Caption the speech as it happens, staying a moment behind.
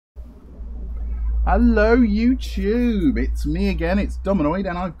Hello YouTube, it's me again, it's Dominoid,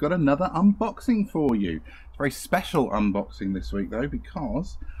 and I've got another unboxing for you. It's a very special unboxing this week though,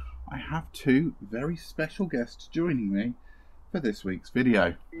 because I have two very special guests joining me for this week's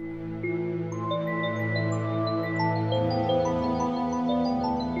video. So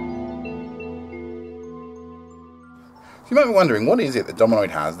you might be wondering, what is it that Dominoid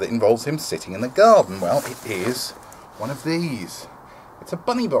has that involves him sitting in the garden? Well, it is one of these. It's a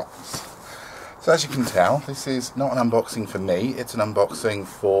bunny box. So as you can tell, this is not an unboxing for me, it's an unboxing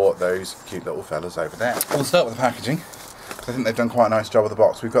for those cute little fellas over there. We'll start with the packaging, because I think they've done quite a nice job with the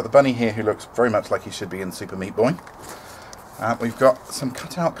box. We've got the bunny here who looks very much like he should be in Super Meat Boy. We've got some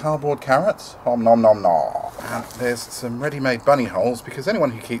cut-out cardboard carrots, nom nom nom nom. And there's some ready-made bunny holes, because anyone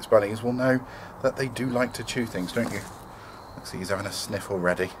who keeps bunnies will know that they do like to chew things, don't you? Let's see, he's having a sniff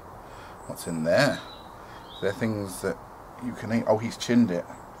already. What's in there? They're things that you can eat. Oh, he's chinned it.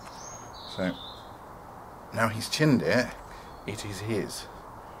 So now he's chinned it, it is his.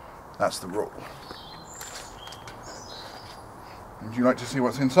 That's the rule. Would you like to see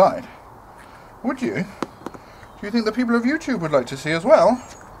what's inside? Would you? Do you think the people of YouTube would like to see as well?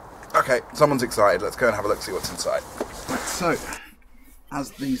 Okay, someone's excited. Let's go and have a look, see what's inside. So,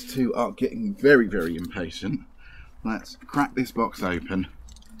 as these two are getting very, very impatient, let's crack this box open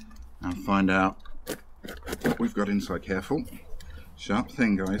and find out what we've got inside. Careful. Sharp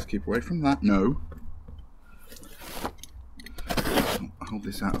thing, guys. Keep away from that. No. I'll hold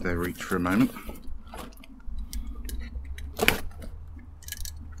this out of their reach for a moment.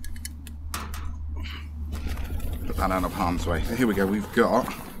 Put that out of harm's way. So here we go. We've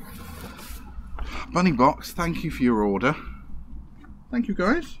got bunny box. Thank you for your order. Thank you,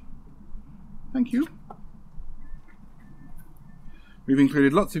 guys. Thank you. We've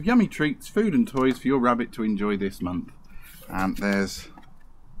included lots of yummy treats, food and toys for your rabbit to enjoy this month. And there's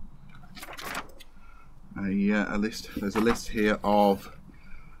a list. There's a list here of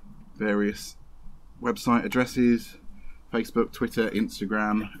various website addresses, Facebook, Twitter,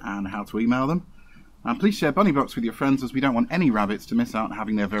 Instagram, and how to email them. And please share Bunny Box with your friends, as we don't want any rabbits to miss out on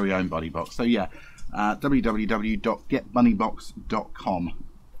having their very own Bunny Box. So yeah, www.getbunnybox.com.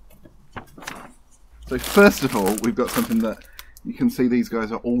 So first of all, we've got something that you can see these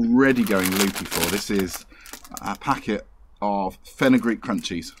guys are already going loopy for. This is a packet of fenugreek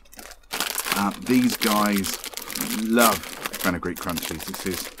crunchies. These guys love fenugreek crunchies. This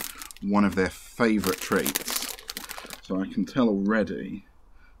is one of their favourite treats. So I can tell already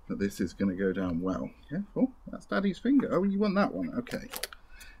that this is going to go down well. Careful, that's Daddy's finger. Oh, you want that one? Okay.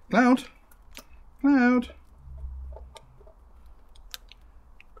 Cloud. Cloud.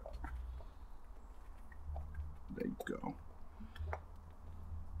 There you go.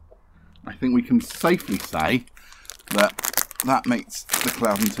 I think we can safely say that makes the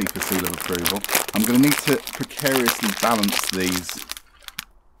Cloud and Tifa seal of approval. I'm going to need to precariously balance these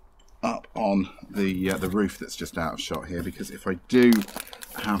up on the roof that's just out of shot here, because if I do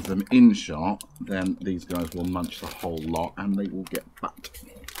have them in shot, then these guys will munch the whole lot and they will get fat.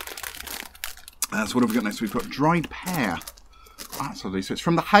 So what have we got next? We've got dried pear. That's lovely. So it's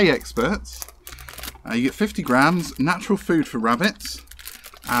from the Hay Experts. You get 50 grams, natural food for rabbits,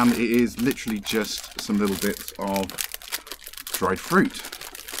 and it is literally just some little bits of dried fruit.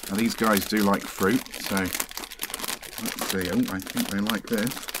 Now these guys do like fruit, so let's see. Oh, I think they like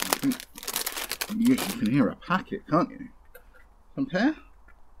this. I think you can hear a packet, can't you? Some pear?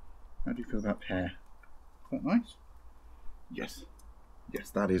 How do you feel about pear? Is that nice? Yes.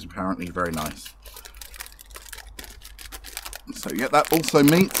 Yes, that is apparently very nice. So yeah, that also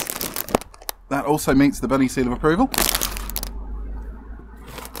meets the bunny seal of approval.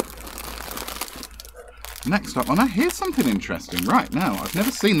 Next up, oh now here's something interesting. Right, now, I've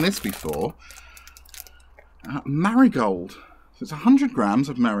never seen this before. Marigold. So it's 100 grams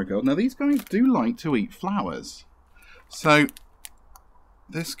of marigold. Now these guys do like to eat flowers. So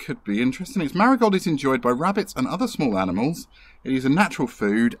this could be interesting. Its marigold is enjoyed by rabbits and other small animals. It is a natural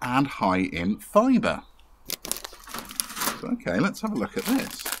food and high in fibre. So, okay, let's have a look at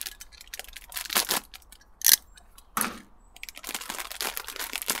this.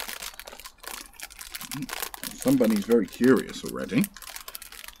 Somebody's very curious already.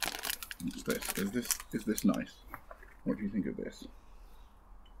 What's this? Is this nice? What do you think of this?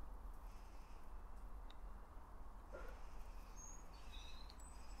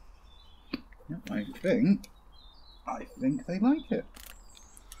 Yeah, I think they like it.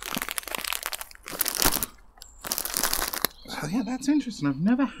 So yeah, that's interesting. I've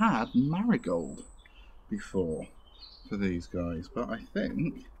never had marigold before for these guys, but I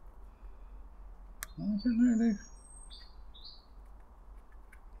think, I don't know,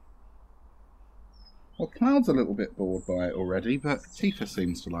 Well, Cloud's a little bit bored by it already, but Tifa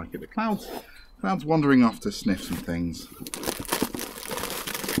seems to like it. But Cloud's wandering off to sniff some things.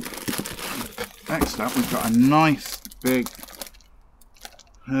 Next up, we've got a nice big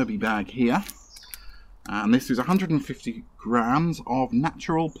Herbie bag here. And this is 150 grams of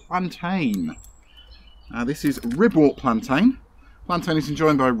natural plantain. This is ribwort plantain. Plantain is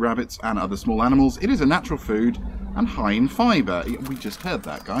enjoyed by rabbits and other small animals. It is a natural food and high in fibre. We just heard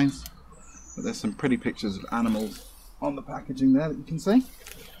that, guys. But there's some pretty pictures of animals on the packaging there that you can see.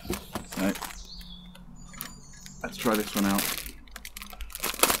 So, let's try this one out.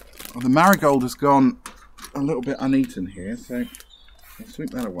 Well, the marigold has gone a little bit uneaten here, so I'll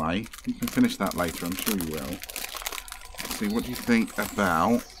sweep that away. You can finish that later, I'm sure you will. Let's see, what do you think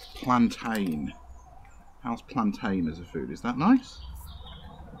about plantain? How's plantain as a food? Is that nice?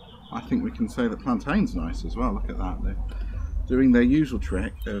 I think we can say that plantain's nice as well. Look at that. They're doing their usual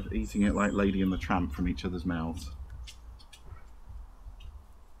trick of eating it like Lady and the Tramp from each other's mouths.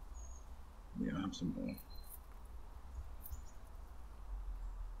 Yeah, have some more.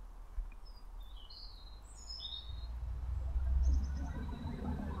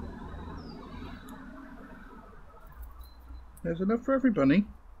 There's enough for everybody.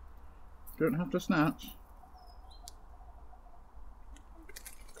 Don't have to snatch.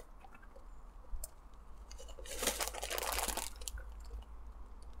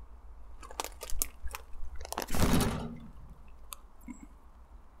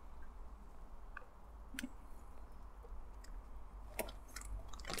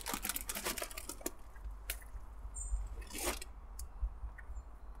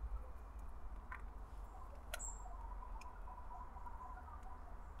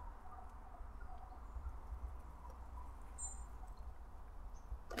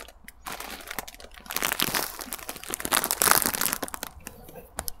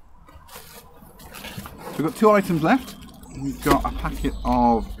 We've got 2 items left. We've got a packet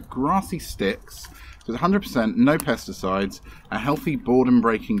of grassy sticks. So it's 100%, no pesticides, a healthy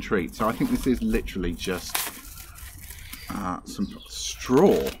boredom-breaking treat. So I think this is literally just some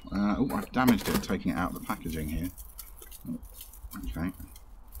straw. Oh, I've damaged it taking it out of the packaging here. Okay.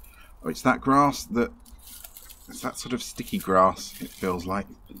 Oh, it's that grass that... It's that sort of sticky grass, it feels like.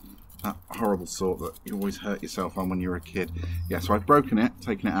 That horrible sort that you always hurt yourself on when you were a kid. Yeah, so I've broken it,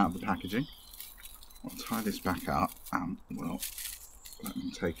 taken it out of the packaging. I'll tie this back up and we'll let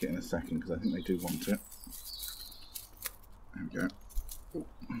them take it in a second because I think they do want it. There we go. Ooh.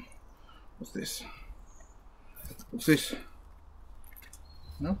 What's this? What's this?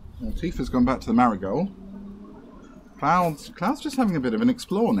 No? Well, Tifa's gone back to the marigold. Cloud's just having a bit of an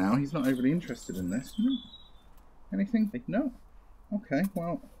explore now. He's not overly interested in this. No. Anything? No. Okay,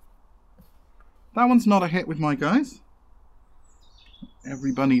 well. That one's not a hit with my guys.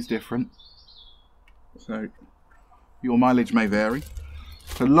 Every bunny's different. So, your mileage may vary.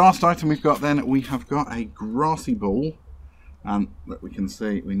 So, last item we've got then, we have got a grassy ball. And look, we can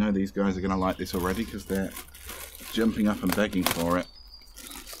see, we know these guys are going to like this already because they're jumping up and begging for it.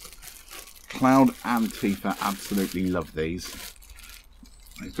 Cloud and Tifa absolutely love these.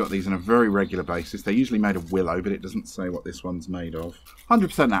 They've got these on a very regular basis. They're usually made of willow, but it doesn't say what this one's made of.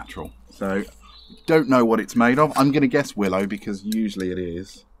 100% natural. So, don't know what it's made of. I'm going to guess willow because usually it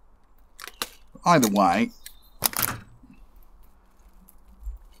is. Either way,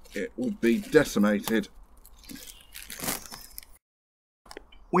 it will be decimated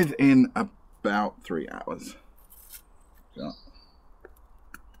within about 3 hours.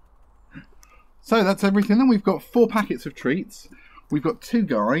 So that's everything. Then we've got 4 packets of treats. We've got 2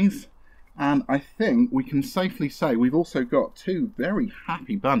 guys. And I think we can safely say we've also got 2 very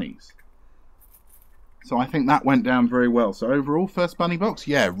happy bunnies. So I think that went down very well. So overall, first bunny box,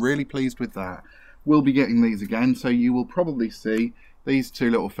 yeah, really pleased with that. We'll be getting these again, so you will probably see these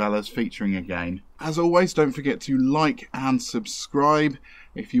 2 little fellas featuring again. As always, don't forget to like and subscribe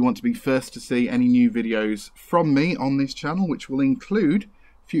if you want to be first to see any new videos from me on this channel, which will include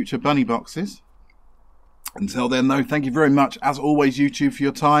future bunny boxes. Until then, though, thank you very much, as always, YouTube, for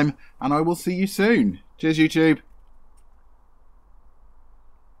your time, and I will see you soon. Cheers, YouTube.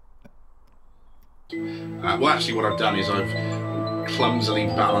 Well, actually what I've done is I've clumsily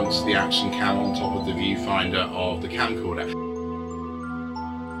balanced the action cam on top of the viewfinder of the camcorder.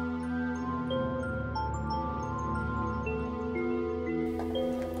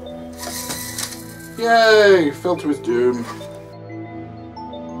 Yay! Fell to his doom.